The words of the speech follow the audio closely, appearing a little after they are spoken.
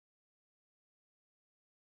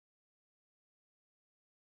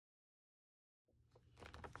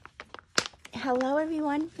Hello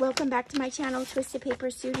everyone, welcome back to my channel, Twisted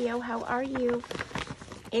Paper Studio. How are you?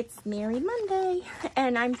 It's Merry Monday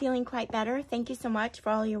and I'm feeling quite better. Thank you so much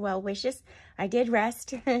for all your well wishes. I did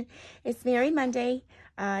rest. It's Merry Monday,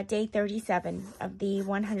 day 37 of the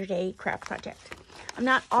 100-day craft project. I'm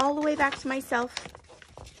not all the way back to myself,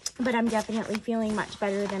 but I'm definitely feeling much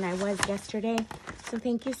better than I was yesterday. So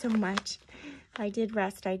thank you so much. I did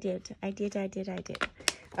rest. I did.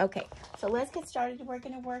 Okay, so let's get started. We're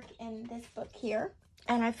going to work in this book here.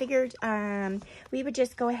 And I figured we would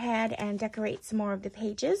just go ahead and decorate some more of the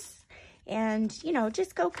pages. And, you know,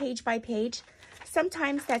 just go page by page.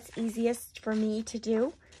 Sometimes that's easiest for me to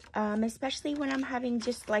do, especially when I'm having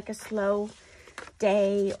just like a slow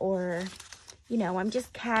day or, you know, I'm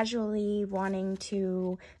just casually wanting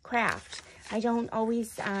to craft. I don't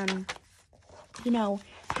always, you know,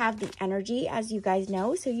 have the energy, as you guys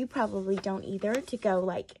know, so you probably don't either, to go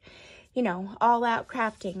like, you know, all out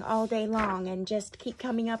crafting all day long and just keep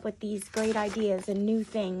coming up with these great ideas and new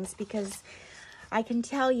things, because I can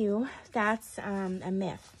tell you that's a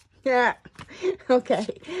myth. Yeah. Okay,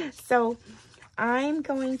 so I'm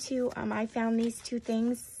going to, I found these two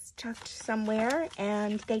things tucked somewhere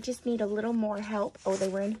and they just need a little more help. Oh, they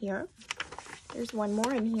were in here. There's one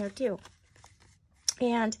more in here too.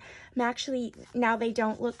 And I'm actually, now they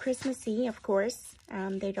don't look Christmassy, of course.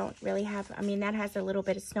 They don't really have, I mean, that has a little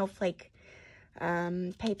bit of snowflake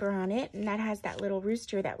paper on it. And that has that little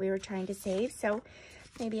rooster that we were trying to save. So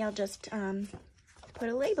maybe I'll just put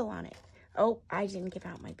a label on it. Oh, I didn't give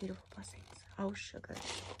out my beautiful blessings. Oh, sugar.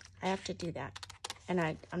 I have to do that. And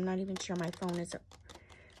I'm not even sure my phone is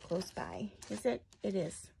close by. Is it? It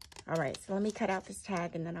is. All right, so let me cut out this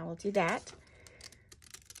tag and then I will do that.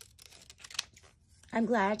 I'm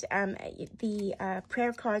glad the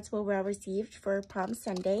prayer cards were well received for Palm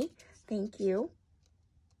Sunday. Thank you.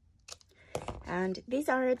 And these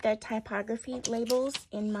are the typography labels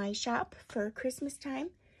in my shop for Christmas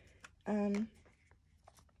time.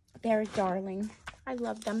 They're darling. I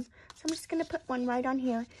love them. So I'm just going to put one right on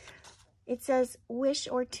here. It says, wish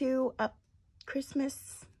or two up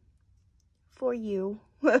Christmas for you.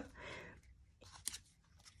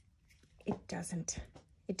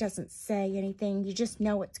 It doesn't say anything. You just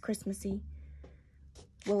know it's Christmassy.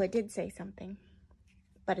 Well, it did say something,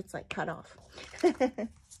 but it's like cut off.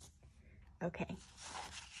 Okay.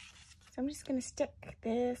 So I'm just going to stick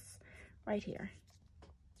this right here.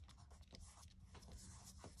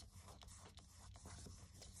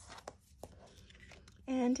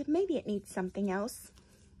 And maybe it needs something else.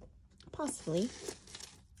 Possibly.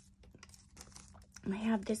 I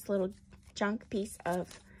have this little junk piece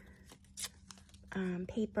of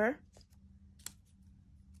paper.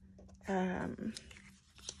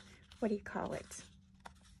 What do you call it?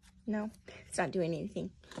 No, it's not doing anything.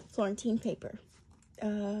 Florentine paper.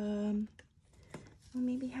 Well,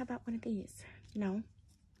 maybe how about one of these? No.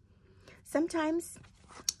 Sometimes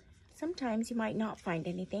you might not find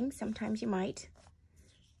anything. Sometimes you might.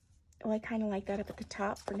 Oh, I kind of like that up at the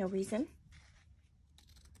top for no reason.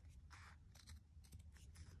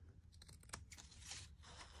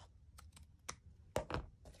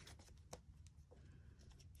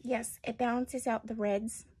 Yes, it balances out the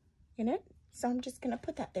reds in it. So I'm just going to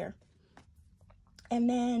put that there. And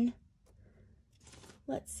then,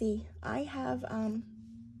 let's see. I have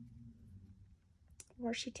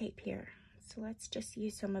washi tape here. So let's just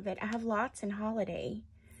use some of it. I have lots in holiday.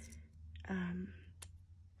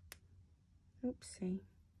 Oopsie.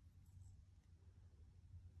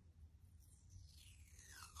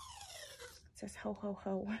 It says ho, ho,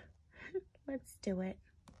 ho. Let's do it.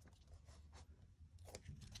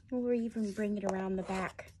 We'll even bring it around the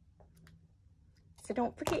back. So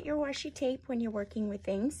don't forget your washi tape when you're working with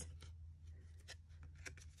things.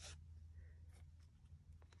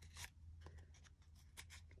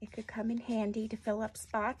 It could come in handy to fill up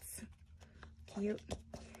spots. Cute.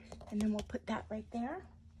 And then we'll put that right there.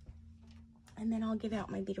 And then I'll give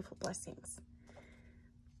out my beautiful blessings.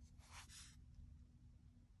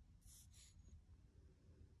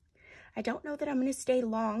 I don't know that I'm going to stay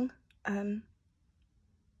long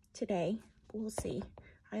today. We'll see.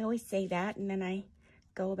 I always say that and then I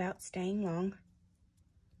go about staying long.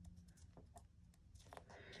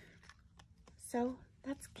 So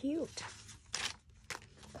that's cute.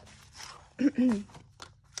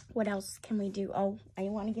 What else can we do? Oh, I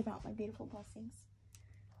want to give out my beautiful blessings.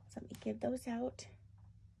 So let me give those out.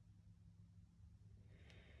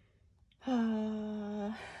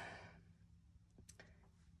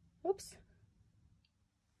 Oops.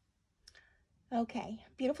 Okay,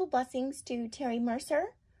 beautiful blessings to Terry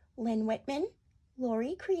Mercer, Lynn Whitman,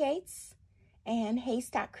 Lori Creates, and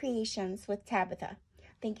Haystack Creations with Tabitha.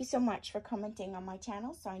 Thank you so much for commenting on my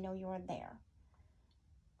channel, so I know you are there.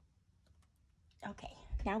 Okay,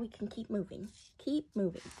 now we can keep moving. Keep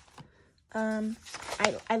moving.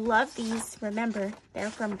 I love these. Remember, they're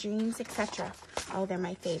from Dreams, Xxoo. Oh, they're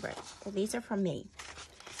my favorite. Well, these are from me.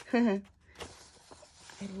 I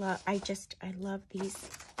love these.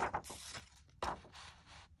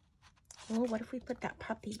 Oh, what if we put that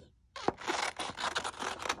puppy?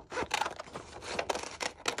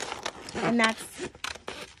 And that's,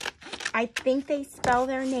 I think they spell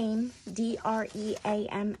their name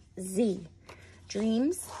D-R-E-A-M-Z.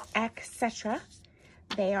 Dreams, Xxoo.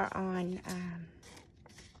 They are on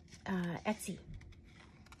Etsy.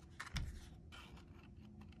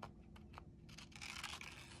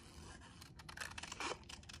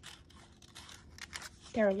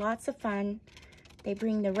 They're lots of fun. They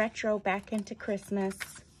bring the retro back into Christmas.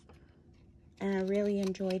 And I really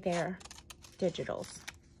enjoy their digitals.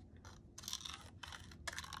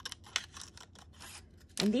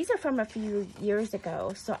 And these are from a few years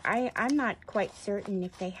ago, so I'm not quite certain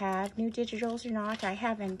if they have new digitals or not. I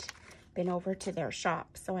haven't been over to their shop,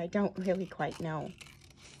 so I don't really quite know.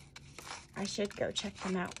 I should go check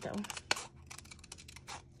them out, though,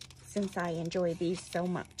 since I enjoy these so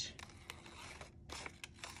much.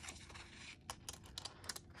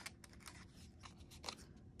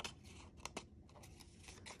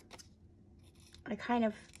 I kind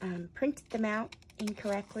of printed them out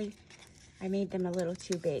incorrectly. I made them a little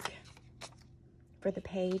too big for the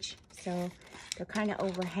page, so they're kind of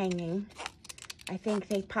overhanging. I think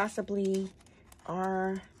they possibly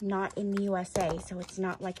are not in the USA, so it's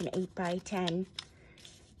not like an 8x10,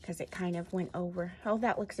 because it kind of went over. Oh,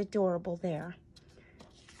 that looks adorable there.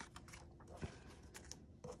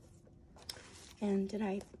 And did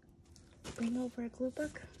I bring over a glue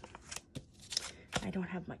book? I don't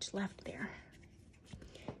have much left there.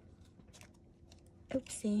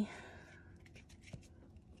 Oopsie.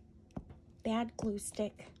 Bad glue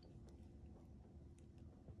stick.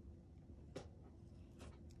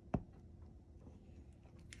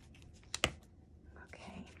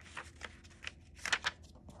 Okay.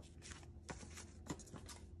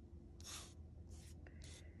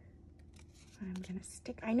 I'm gonna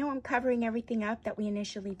stick, I know I'm covering everything up that we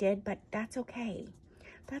initially did, but that's okay.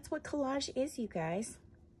 That's what collage is, you guys.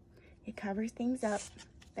 It covers things up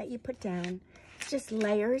that you put down. It's just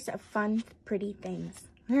layers of fun, pretty things.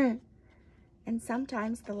 And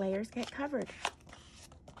sometimes the layers get covered.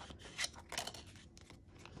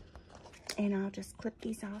 And I'll just clip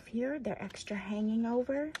these off here. They're extra hanging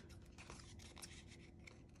over.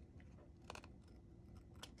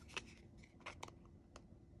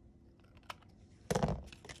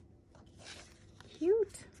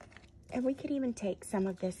 Cute. And we could even take some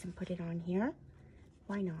of this and put it on here.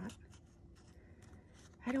 Why not?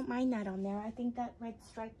 I don't mind that on there. I think that red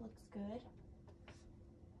stripe looks good.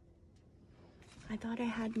 I thought I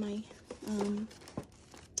had my thing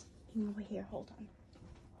over here. Hold on.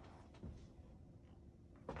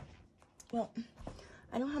 Well,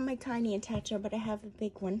 I don't have my tiny attacher, but I have a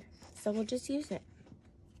big one, so we'll just use it.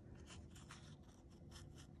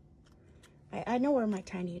 I know where my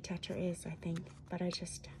tiny attacher is, I think, but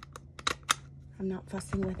I'm not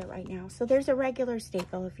fussing with it right now. So there's a regular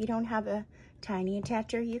staple. If you don't have a tiny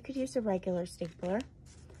attacher, you could use a regular stapler.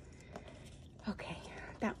 Okay,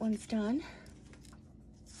 that one's done.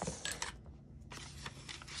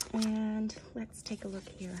 And let's take a look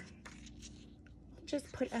here.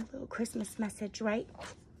 Just put a little Christmas message right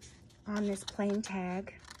on this plain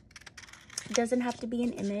tag. It doesn't have to be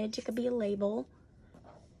an image. It could be a label.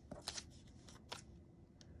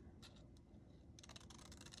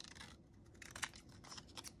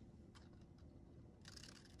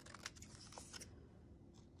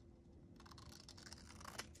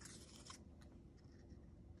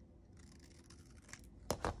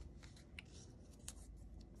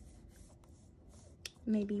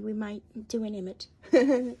 Maybe we might do an image.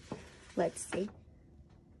 Let's see.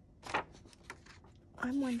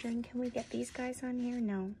 I'm wondering, can we get these guys on here?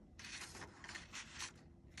 No.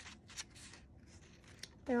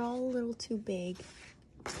 They're all a little too big.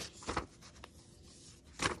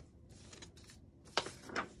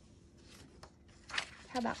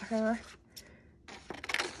 How about her?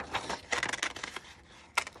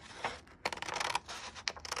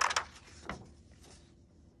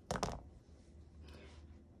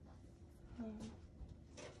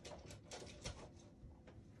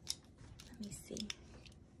 Let me see.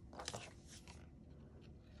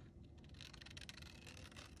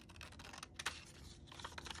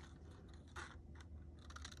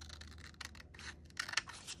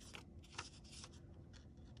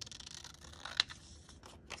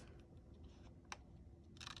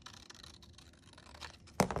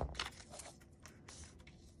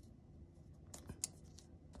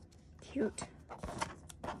 cute.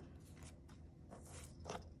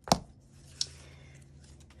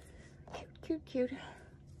 Cute, cute, cute.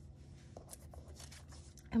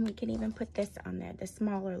 And we can even put this on there, the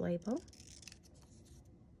smaller label.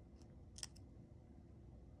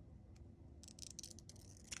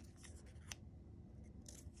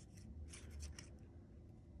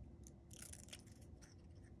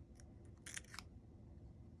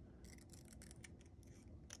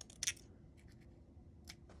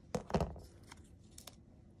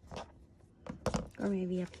 Or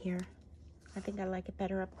maybe up here. I think I like it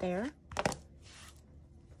better up there.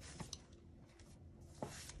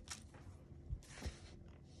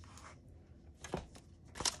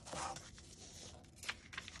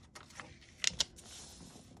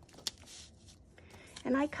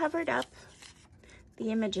 And I covered up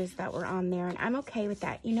the images that were on there, and I'm okay with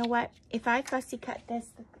that. You know what? If I fussy cut this,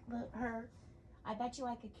 her, I bet you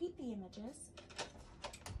I could keep the images.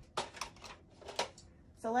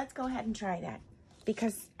 So let's go ahead and try that,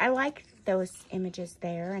 because I like those images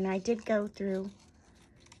there, and I did go through,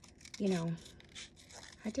 you know,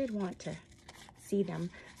 I did want to see them.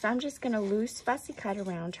 So I'm just going to loose fussy cut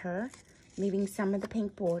around her, leaving some of the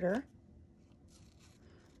pink border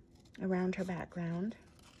around her background.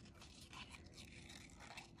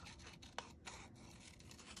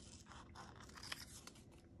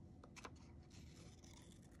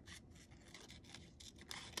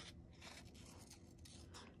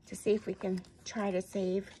 To see if we can try to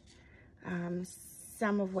save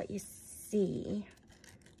some of what you see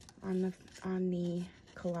on the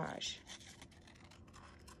collage,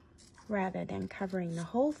 rather than covering the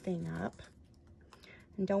whole thing up.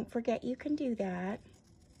 And don't forget, you can do that.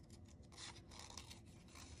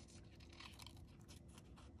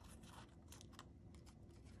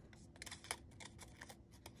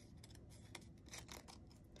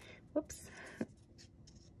 Whoops.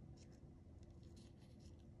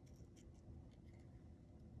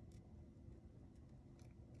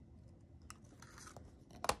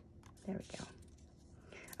 There we go.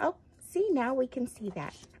 Oh, see, now we can see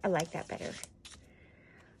that. I like that better.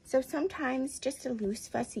 So sometimes just a loose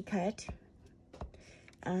fussy cut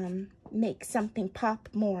makes something pop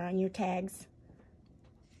more on your tags.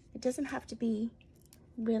 It doesn't have to be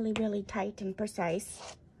really, really tight and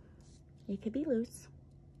precise. It could be loose.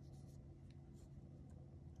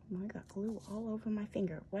 Oh, I got glue all over my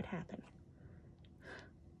finger. What happened?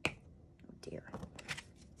 Oh dear.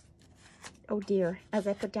 Oh dear, as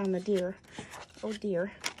I put down the deer. Oh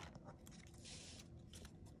dear.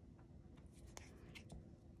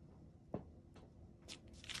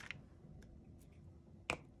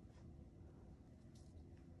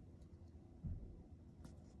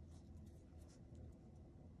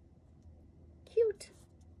 Cute.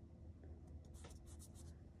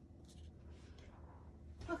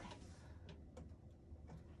 Okay.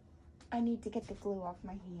 I need to get the glue off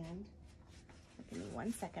my hand. Give me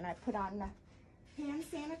 1 second. I put on the hand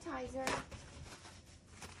sanitizer.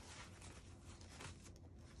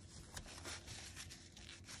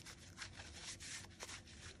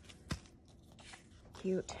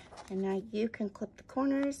 Cute. And now you can clip the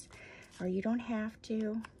corners, or you don't have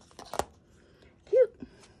to. Cute.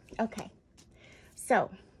 Okay.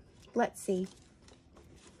 So, let's see.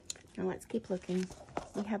 Now let's keep looking.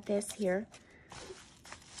 We have this here.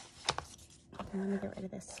 Let me get rid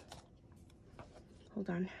of this. Hold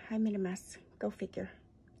on, I made a mess. Go figure.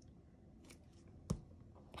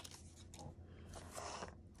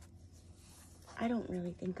 I don't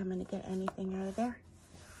really think I'm gonna get anything out of there.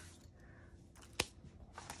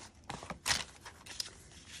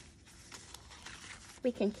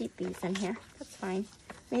 We can keep these in here, that's fine.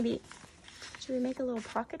 Maybe, should we make a little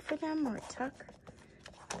pocket for them or a tuck?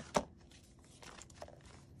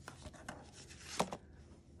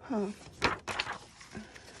 Huh.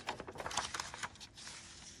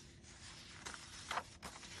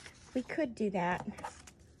 We could do that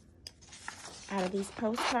out of these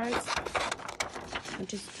postcards. I'll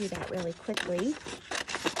just do that really quickly.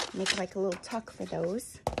 Make like a little tuck for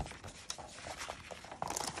those,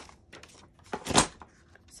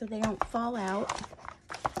 so they don't fall out.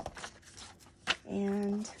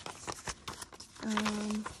 And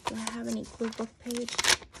do I have any glue book page?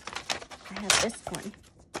 I have this one.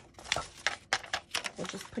 We'll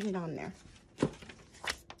just put it on there.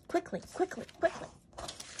 Quickly, quickly, quickly.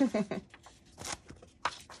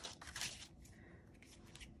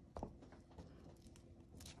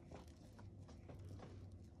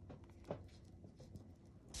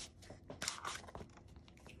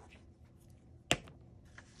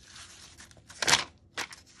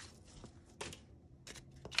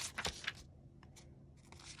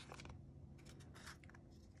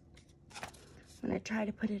 try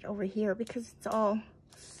to put it over here because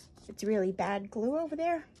it's really bad glue over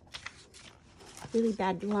there. Really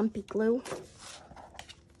bad lumpy glue.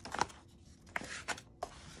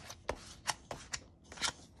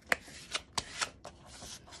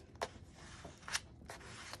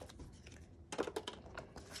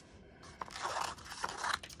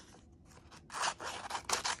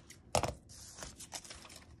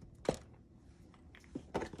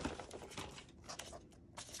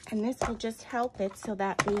 And this will just help it so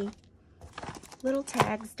that the little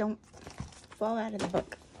tags don't fall out of the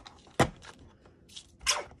book.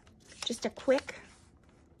 Just a quick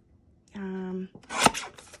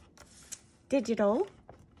digital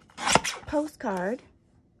postcard.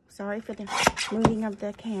 Sorry for the moving of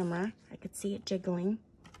the camera. I could see it jiggling.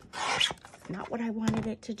 Not what I wanted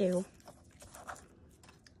it to do.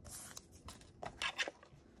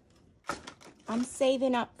 I'm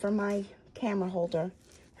saving up for my camera holder.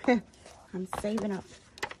 I'm saving up.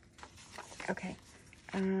 Okay.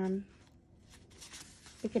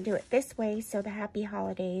 We can do it this way so the happy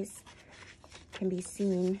holidays can be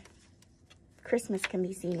seen. Christmas can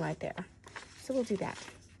be seen right there. So we'll do that.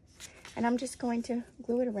 And I'm just going to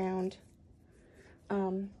glue it around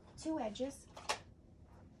two edges.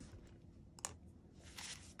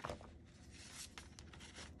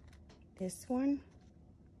 This one.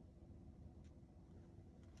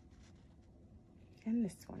 And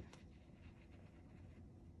this one.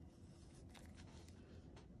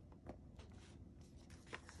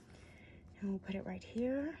 And we'll put it right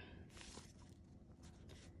here.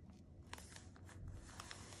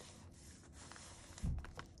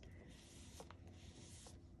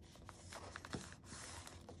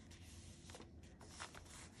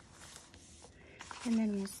 And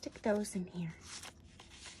then we'll stick those in here.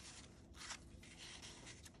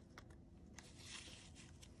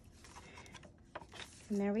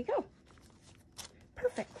 And there we go.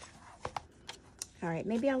 Perfect. All right,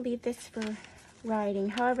 maybe I'll leave this for writing.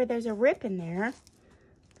 However, there's a rip in there.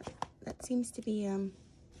 That seems to be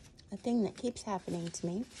a thing that keeps happening to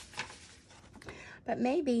me. But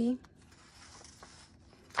maybe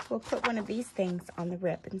we'll put one of these things on the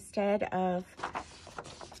rip instead of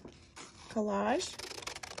collage.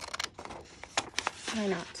 Why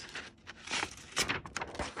not?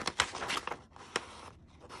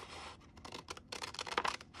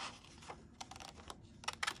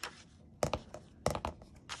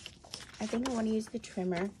 I think I want to use the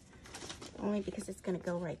trimmer only because it's going to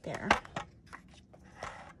go right there.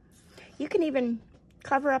 You can even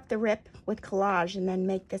cover up the rip with collage and then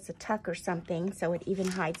make this a tuck or something so it even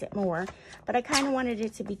hides it more. But I kind of wanted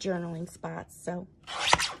it to be journaling spots, so.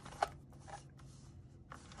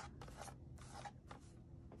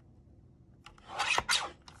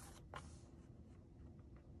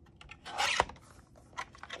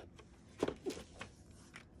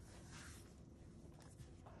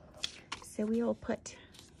 So we will put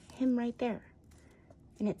him right there.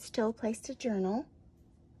 And it's still a place to journal.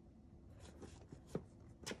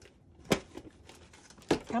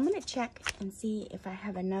 I'm going to check and see if I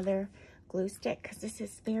have another glue stick because this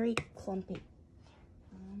is very clumpy.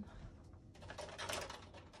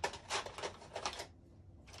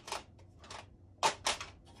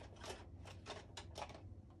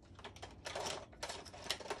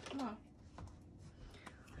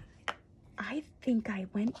 I think I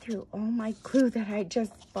went through all my glue that I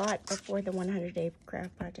just bought before the 100-day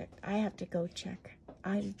craft project. I have to go check.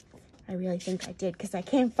 I really think I did because I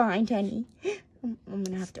can't find any. I'm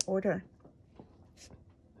gonna have to order.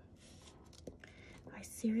 I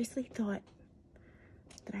seriously thought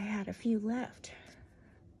that I had a few left.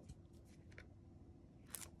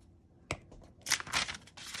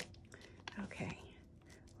 Okay,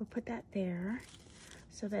 we'll put that there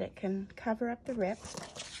so that it can cover up the rip.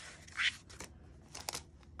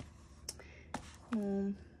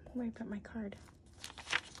 Where did I put my card?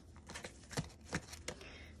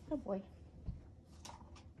 Oh boy.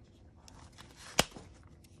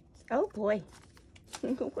 Oh boy.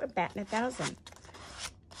 We're batting 1,000.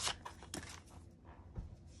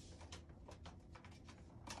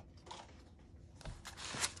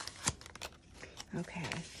 Okay,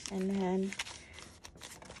 and then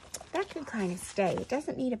that can kind of stay. It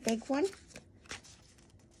doesn't need a big one.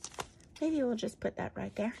 Maybe we'll just put that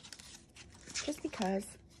right there. Just because.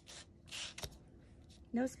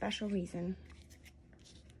 No special reason.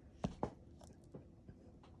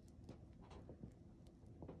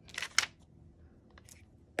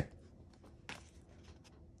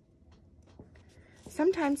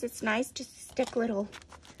 Sometimes it's nice just to stick little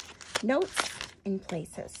notes in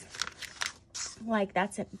places. Like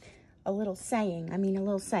that's a little saying. I mean, a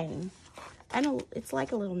little saying. I know it's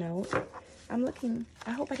like a little note. I'm looking,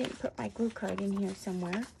 I hope I didn't put my glue card in here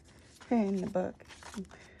somewhere in the book.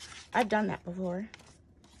 I've done that before.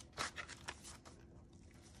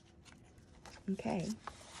 Okay.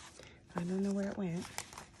 I don't know where it went.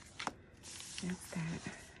 That's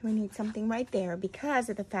that. We need something right there because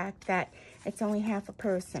of the fact that it's only half a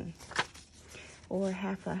person. Or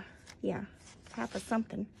half a, yeah, half a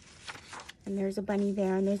something. And there's a bunny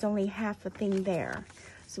there and there's only half a thing there.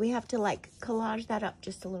 So we have to like collage that up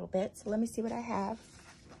just a little bit. So let me see what I have.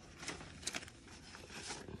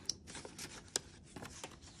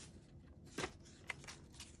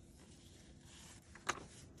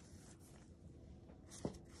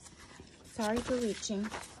 Sorry for reaching.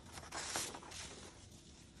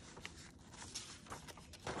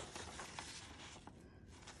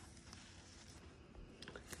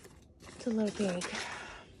 It's a little big.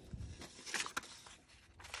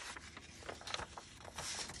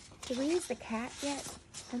 Did we use the cat yet?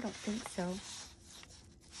 I don't think so.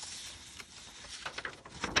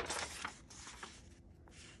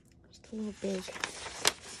 Just a little big.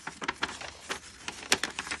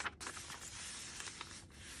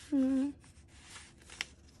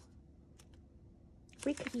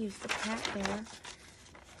 We could use the cat there.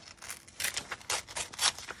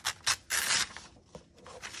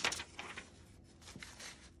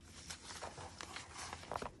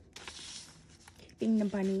 Being the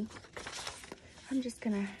bunny, I'm just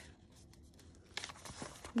gonna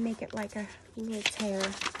make it like a little tear.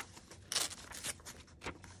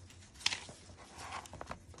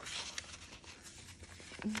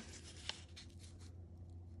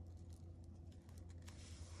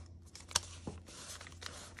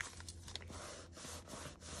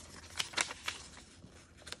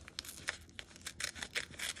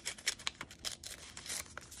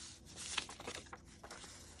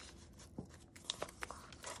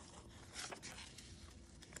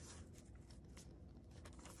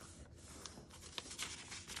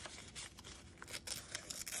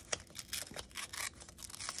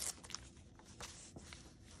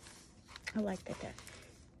 I like that.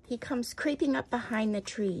 He comes creeping up behind the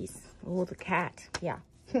trees. Oh, the cat. Yeah.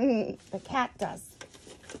 The cat does.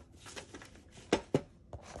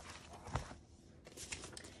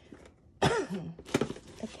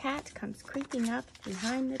 The cat comes creeping up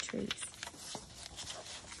behind the trees.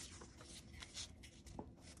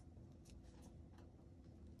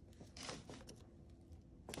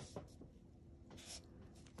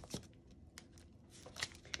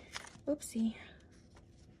 Oopsie.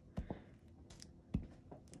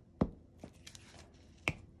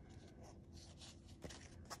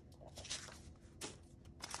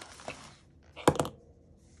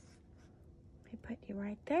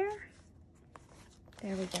 Right there.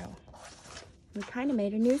 There we go. We kind of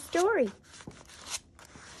made a new story.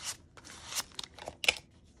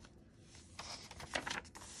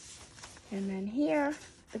 And then here,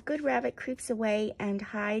 the good rabbit creeps away and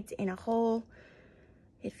hides in a hole.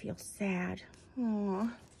 It feels sad.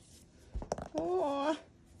 Aww. Aww.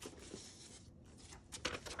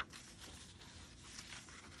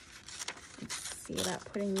 Let's see about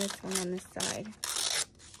putting this one on this side.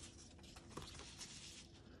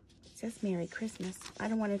 It says Merry Christmas. I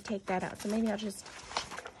don't want to take that out, so maybe I'll just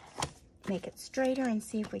make it straighter and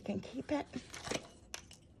see if we can keep it.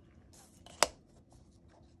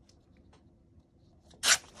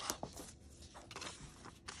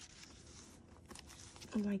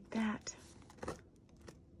 Like that.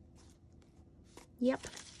 Yep.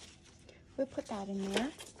 We'll put that in there.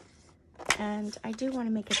 And I do want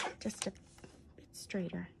to make it just a bit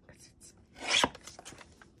straighter.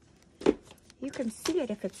 You can see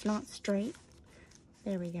it if it's not straight.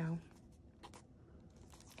 There we go.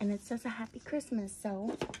 And it says a Happy Christmas,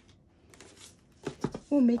 so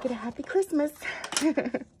we'll make it a Happy Christmas.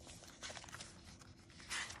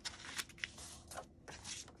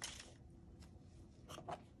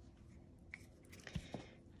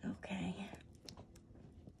 Okay.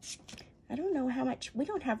 I don't know how much, we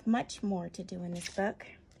don't have much more to do in this book.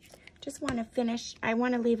 Just want to finish, I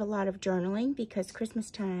want to leave a lot of journaling because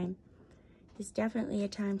Christmas time is definitely a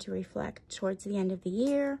time to reflect towards the end of the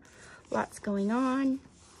year. Lots going on.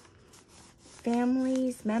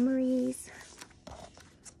 Families, memories.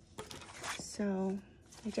 So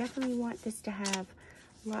I definitely want this to have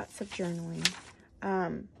lots of journaling.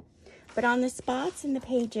 But on the spots in the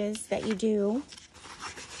pages that you do,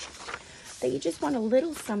 that you just want a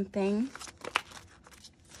little something,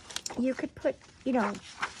 you could put, you know,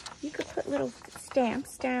 you could put little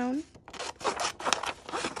stamps down.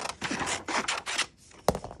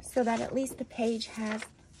 So that at least the page has,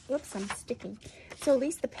 whoops, I'm sticking. So at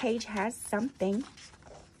least the page has something.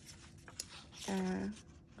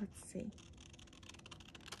 Let's see.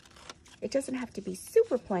 It doesn't have to be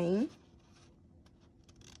super plain.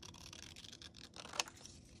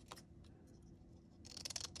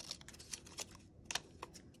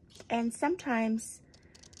 And sometimes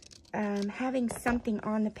having something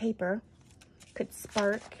on the paper could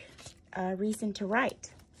spark a reason to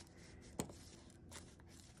write.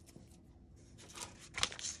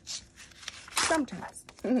 Sometimes.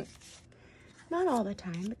 Not all the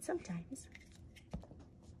time, but sometimes.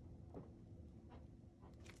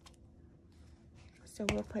 So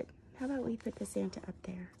we'll put, how about we put the Santa up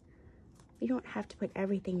there? You don't have to put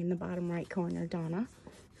everything in the bottom right corner, Donna.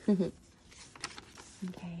 Okay,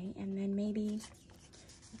 and then maybe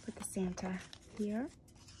we'll put the Santa here.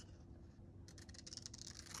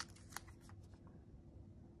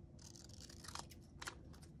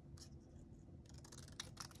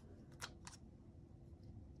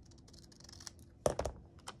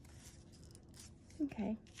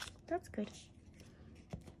 Okay, that's good.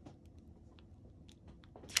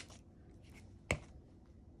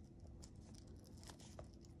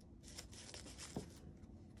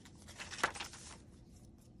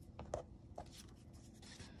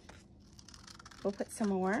 We'll put some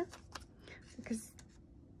more because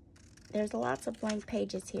there's lots of blank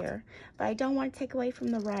pages here, but I don't want to take away from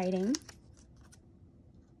the writing.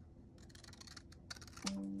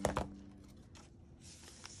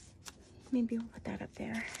 Maybe we'll put that up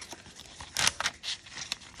there.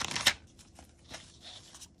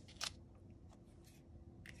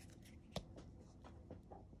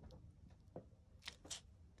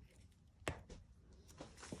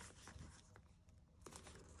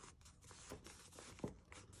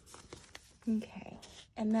 Okay,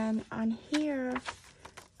 and then on here,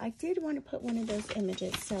 I did want to put one of those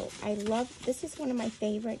images. So I love, this is one of my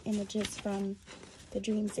favorite images from the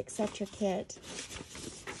Dreams Etc. kit.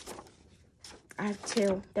 I have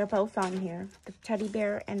two. They're both on here. The teddy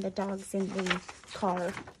bear and the dogs in the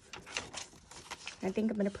car. I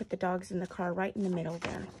think I'm going to put the dogs in the car right in the middle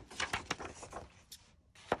there.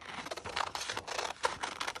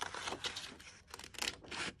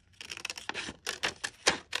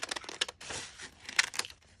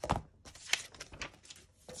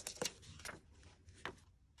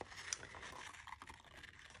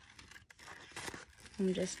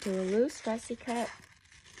 And just do a loose fussy cut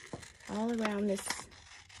all around this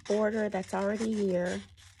border that's already here.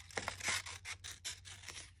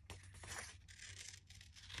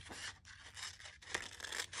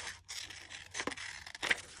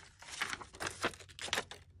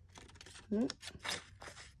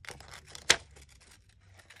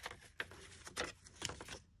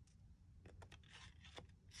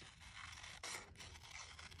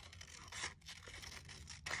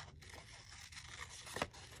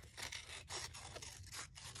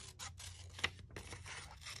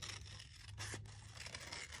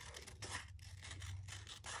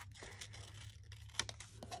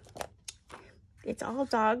 It's all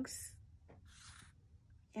dogs.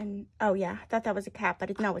 And, oh yeah, I thought that was a cat,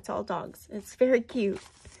 but no, it's all dogs. It's very cute.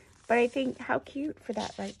 But I think, how cute for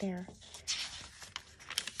that right there.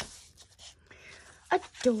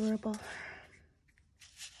 Adorable.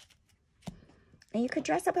 And you could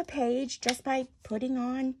dress up a page just by putting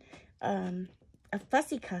on a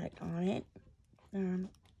fussy cut on it.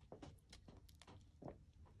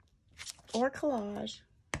 Or collage.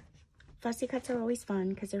 Fussy cuts are always fun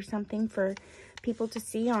because there's something for people to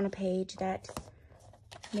see on a page that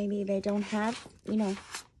maybe they don't have. You know,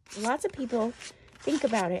 lots of people, think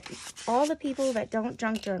about it. All the people that don't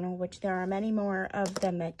junk journal, which there are many more of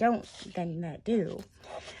them that don't than that do,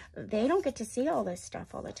 they don't get to see all this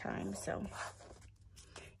stuff all the time. So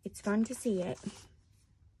it's fun to see it.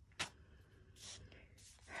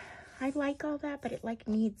 I like all that, but it like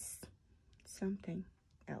needs something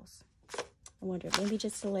else. I wonder, maybe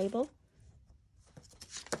just a label?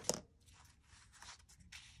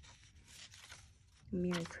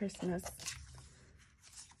 Merry Christmas.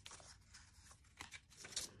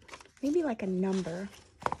 Maybe like a number.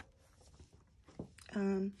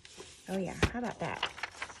 Oh yeah, how about that?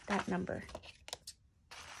 That number.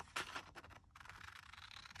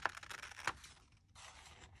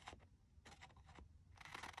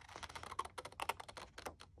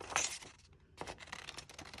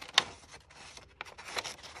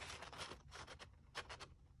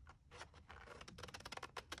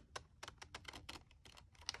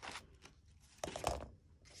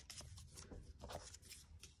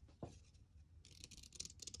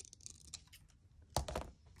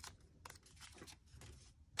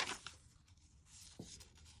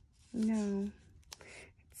 No,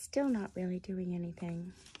 it's still not really doing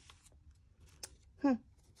anything.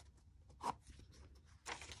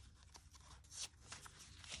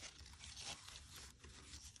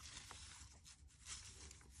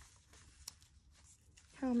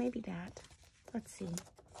 Oh, maybe that. Let's see.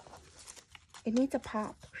 It needs a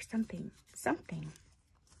pop or something. Something.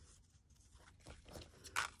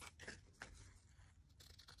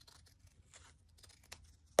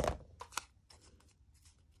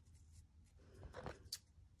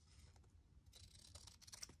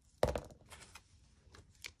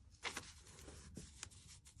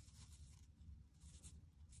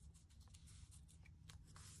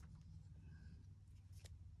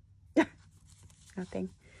 Nothing.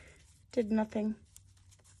 Did nothing.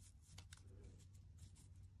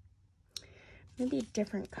 Maybe a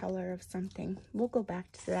different color of something. We'll go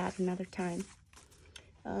back to that another time.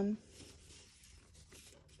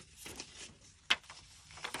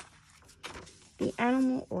 The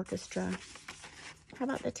Animal Orchestra. How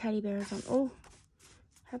about the teddy bears on? Oh,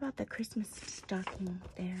 how about the Christmas stocking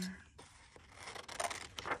there?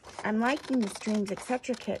 I'm liking the Streams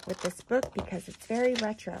Etc. kit with this book because it's very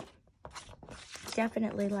retro.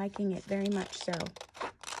 Definitely liking it very much so.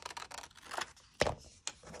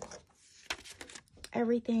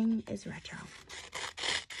 Everything is retro.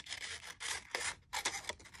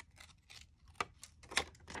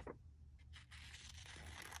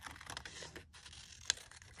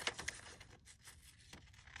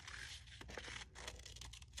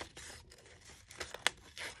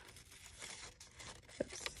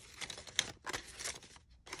 Oops.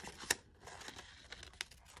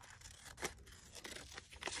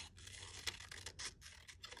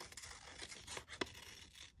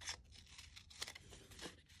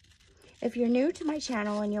 If you're new to my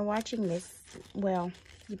channel and you're watching this, well,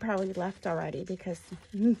 you probably left already because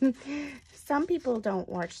some people don't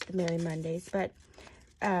watch the Merry Mondays, but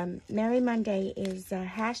Merry Monday is a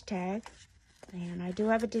hashtag, and I do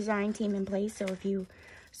have a design team in place, so if you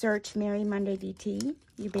search Merry Monday DT,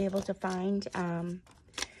 you'll be able to find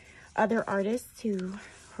other artists who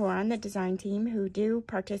are on the design team who do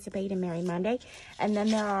participate in Merry Monday, and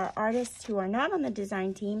then there are artists who are not on the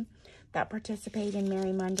design team that participate in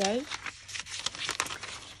Merry Monday.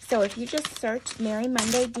 So if you just search Merry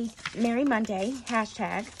Monday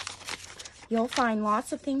hashtag, you'll find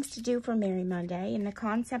lots of things to do for Merry Monday, and the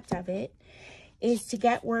concept of it is to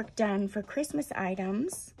get work done for Christmas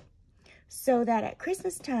items so that at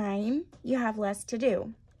Christmas time you have less to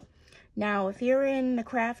do. Now, if you're in the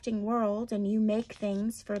crafting world and you make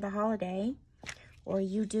things for the holiday, or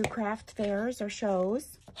you do craft fairs or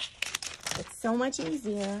shows, it's so much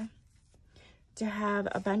easier to have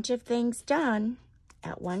a bunch of things done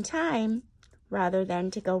at one time rather than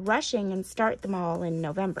to go rushing and start them all in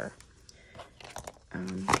November.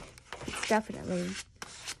 It's definitely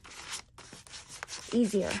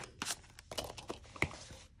easier.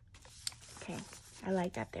 Okay, I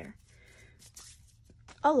like that there.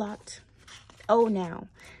 A lot. Oh, now,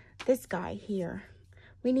 this guy here.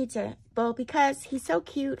 We need to, well, because he's so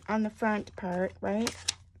cute on the front part, right?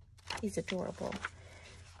 He's adorable.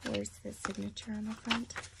 Where's the signature on the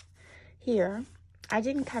front? Here, I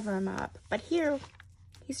didn't cover him up, but here,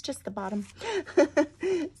 he's just the bottom.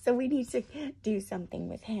 So we need to do something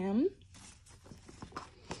with him.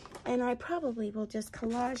 And I probably will just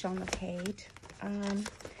collage on the page.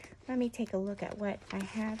 Let me take a look at what I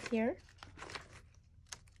have here.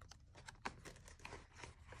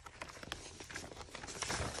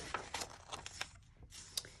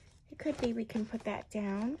 It could be we can put that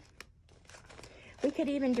down. We could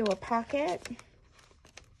even do a pocket.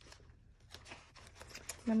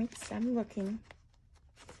 I'm looking.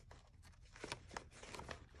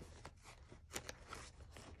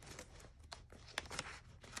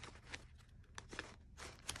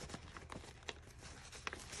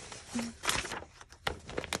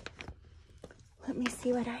 Let me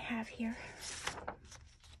see what I have here.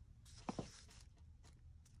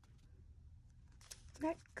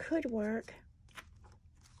 That could work.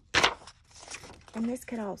 And this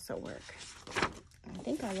could also work. I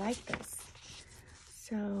think I like this.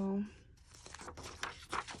 So,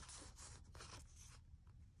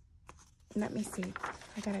 let me see.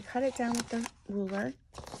 I gotta cut it down with the ruler.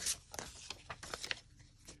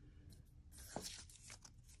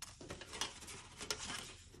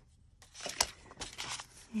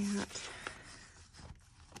 And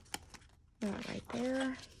that right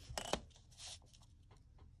there.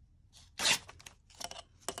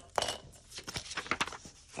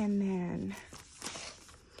 And then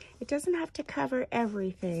it doesn't have to cover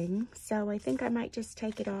everything, so I think I might just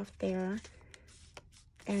take it off there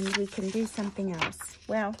and we can do something else.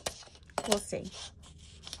 Well, we'll see.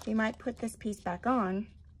 We might put this piece back on,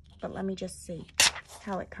 but let me just see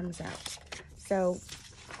how it comes out. So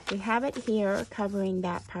we have it here covering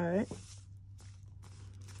that part.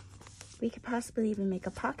 We could possibly even make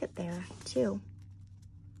a pocket there too.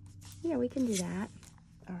 Yeah, we can do that.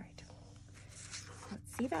 All right.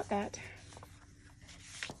 Let's see about that.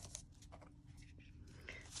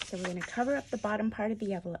 So we're going to cover up the bottom part of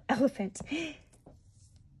the elephant.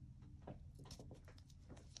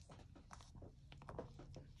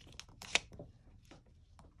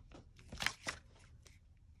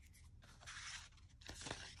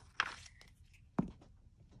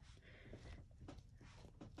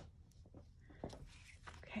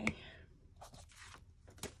 Okay.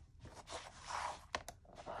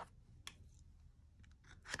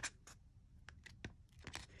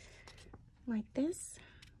 Like this.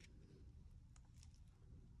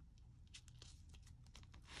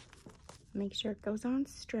 Make sure it goes on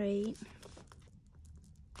straight.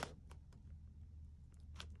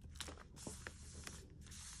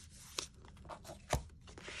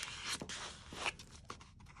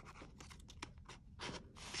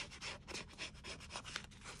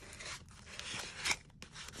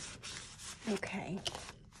 Okay.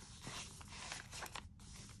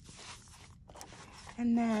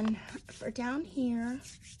 And then for down here,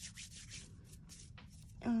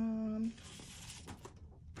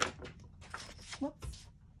 whoops.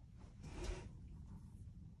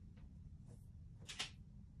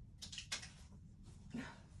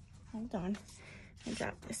 Hold on, I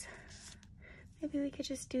dropped this. Maybe we could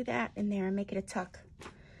just do that in there and make it a tuck.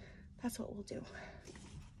 That's what we'll do.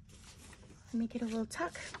 Make it a little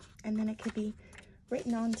tuck, and then it could be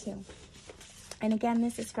written on too. And again,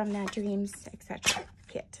 this is from that Dreams, Etc.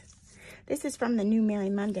 kit. This is from the new Merry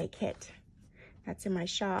Monday kit. That's in my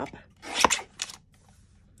shop.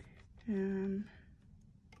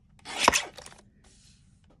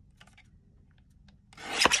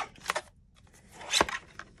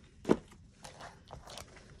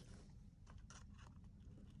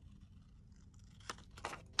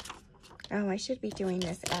 Oh, I should be doing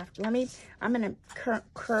this after. I'm going to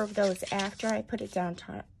curve those after I put it down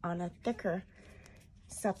on a thicker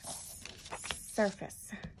surface.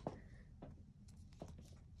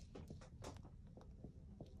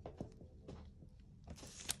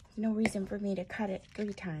 No reason for me to cut it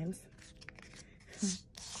 3 times.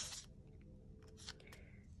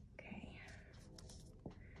 Okay.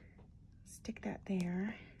 Stick that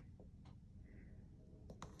there.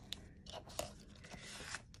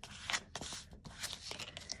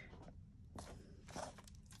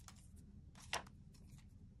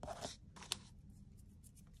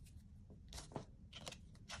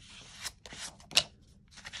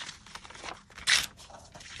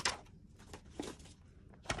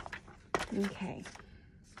 Okay.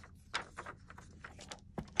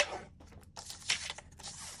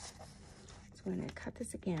 So I'm going to cut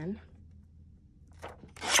this again.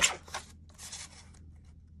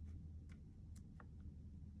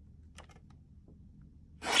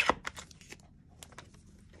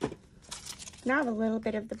 Now I have a little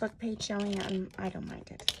bit of the book page showing, and I don't mind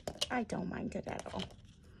it. I don't mind it at all.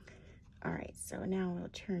 All right, so now we'll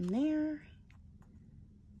turn there,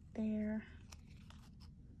 there.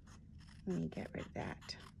 Let me get rid of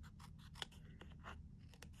that.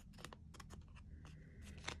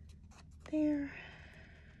 There.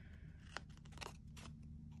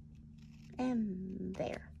 And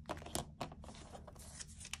there.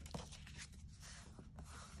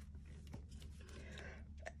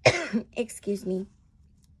 Excuse me.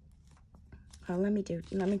 Oh, let me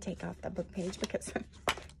take off the book page because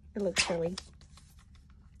it looks silly.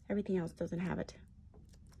 Everything else doesn't have it.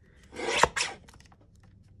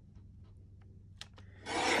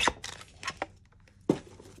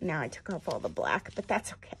 Now I took off all the black, but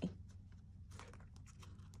that's okay.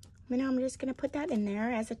 But now I'm just going to put that in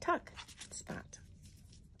there as a tuck spot.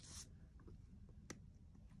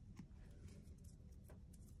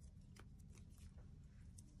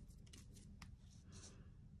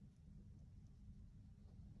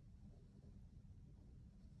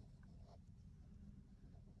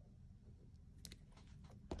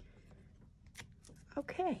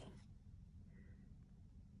 Okay.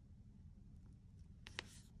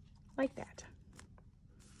 Like that.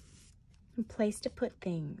 A place to put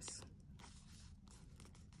things.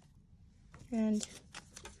 And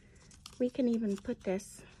we can even put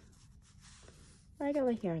this right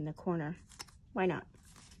over here in the corner. Why not?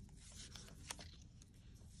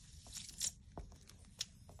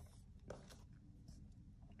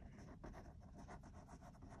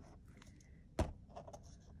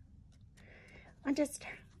 I'll just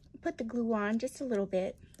put the glue on just a little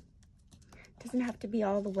bit. Doesn't have to be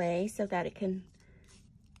all the way so that it can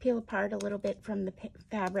peel apart a little bit from the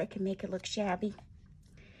fabric and make it look shabby.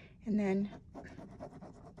 And then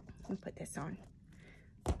I'll put this on.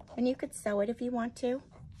 And you could sew it if you want to.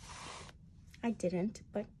 I didn't,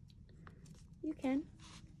 but You can.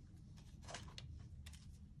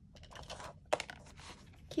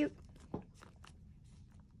 Cute.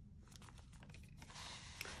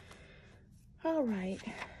 All right.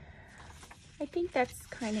 I think that's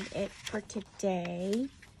kind of it for today.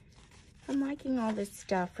 I'm liking all this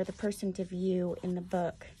stuff for the person to view in the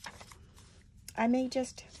book. I may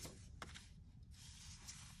just,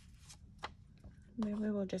 maybe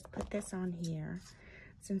we'll just put this on here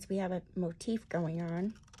since we have a motif going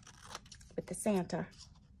on with the Santa.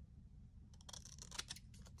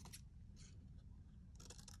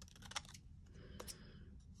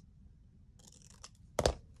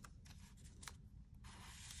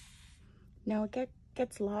 Now it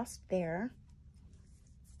gets lost there,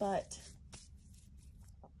 but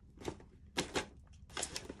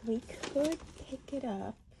we could pick it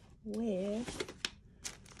up with,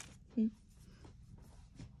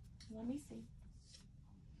 let me see.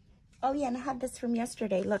 Oh yeah, and I had this from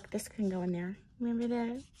yesterday. Look, this can go in there. Remember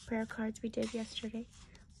the prayer cards we did yesterday?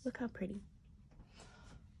 Look how pretty.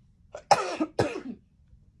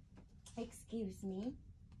 Excuse me.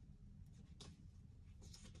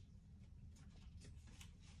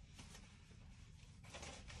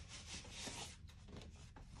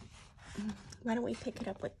 Why don't we pick it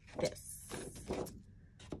up with this?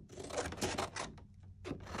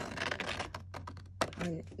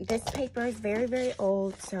 And this paper is very, very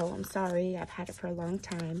old, so I'm sorry. I've had it for a long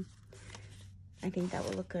time. I think that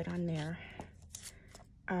will look good on there.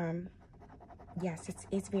 Yes,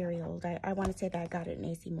 it's very old. I want to say that I got it in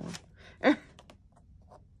AC Moore.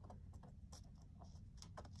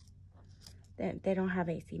 They don't have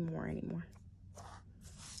AC Moore anymore.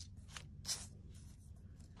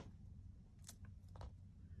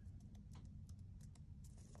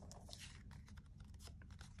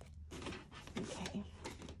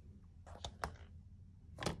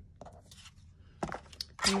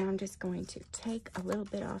 Now I'm just going to take a little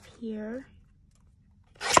bit off here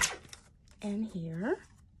and here.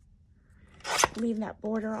 Leave that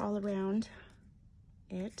border all around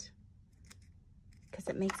it because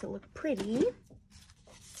it makes it look pretty.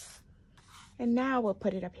 And now we'll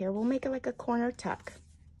put it up here. We'll make it like a corner tuck.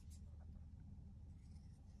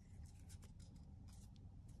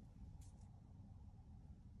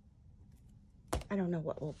 I don't know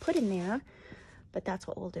what we'll put in there, but that's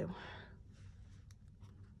what we'll do.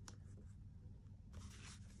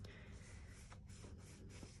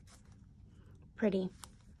 Pretty.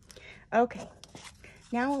 Okay,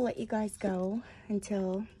 now I'll let you guys go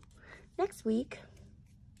until next week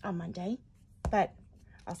on Monday, but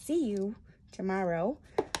I'll see you tomorrow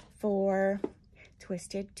for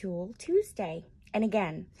Twisted Tool Tuesday. And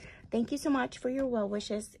again, thank you so much for your well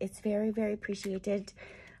wishes. It's very, very appreciated.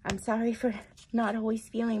 I'm sorry for not always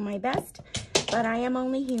feeling my best, but I am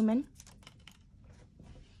only human.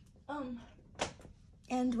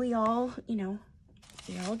 And we all, you know,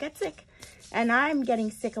 we all get sick. And I'm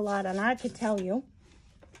getting sick a lot, and I can tell you.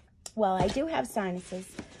 Well, I do have sinuses,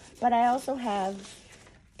 but I also have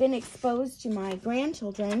been exposed to my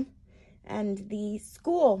grandchildren and the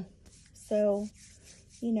school. So,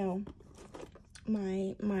 you know,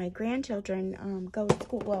 my grandchildren go to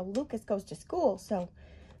school. Well, Lucas goes to school, so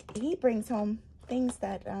he brings home things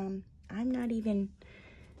that I'm not even,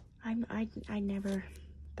 I never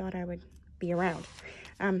thought I would be around.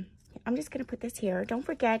 I'm just going to put this here. Don't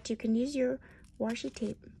forget, you can use your washi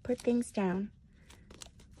tape. Put things down.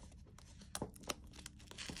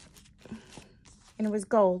 And it was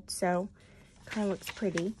gold, so kind of looks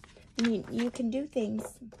pretty. You can do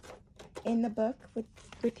things in the book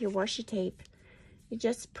with your washi tape. You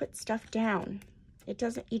just put stuff down.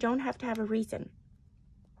 You don't have to have a reason.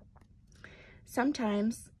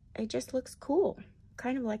 Sometimes it just looks cool.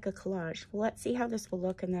 Kind of like a collage. Well, let's see how this will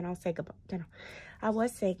look, and then I'll say goodbye. No, I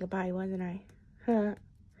was saying goodbye, wasn't I?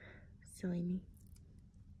 Silly me.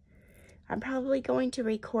 I'm probably going to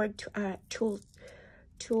record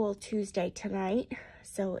Tool Tuesday tonight,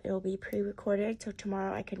 so it'll be pre-recorded, so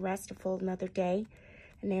tomorrow I can rest a full another day.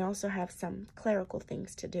 And they also have some clerical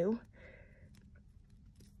things to do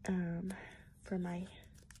for my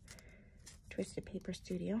Twisted Paper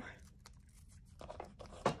studio.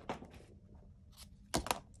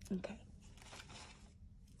 Okay.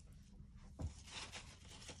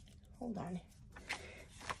 Hold on.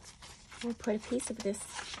 We'll put a piece of this.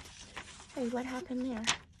 Hey, what happened there?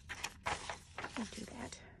 Don't do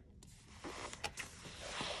that.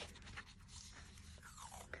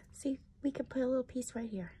 See, we could put a little piece right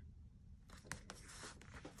here.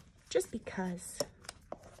 Just because.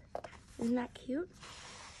 Isn't that cute?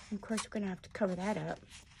 And of course, we're going to have to cover that up.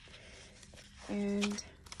 And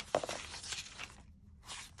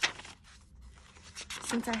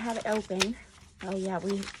since I have it open, Oh yeah,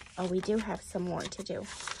 we do have some more to do.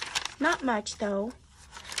 Not much though.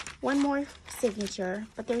 One more signature,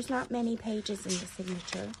 but there's not many pages in the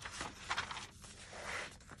signature.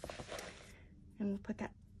 And we'll put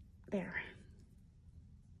that there.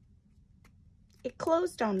 It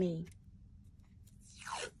closed on me.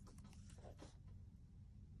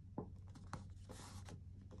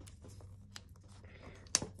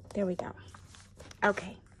 There we go.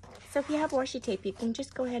 Okay. So if you have washi tape, you can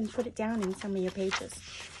just go ahead and put it down in some of your pages.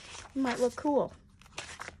 It might look cool.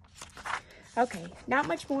 Okay, not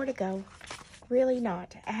much more to go. Really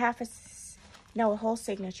not. A whole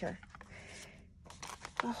signature.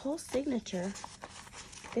 A whole signature.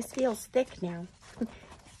 This feels thick now.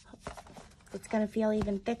 It's gonna feel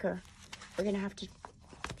even thicker. We're gonna have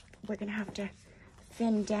to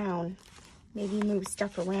thin down. Maybe move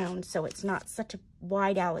stuff around so it's not such a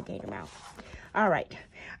wide alligator mouth. All right.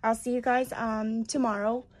 I'll see you guys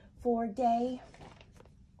tomorrow for day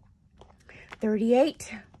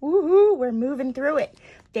 38. Woohoo! We're moving through it.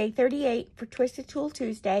 Day 38 for Twisted Tool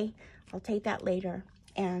Tuesday. I'll take that later.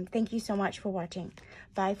 And thank you so much for watching.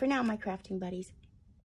 Bye for now, my crafting buddies.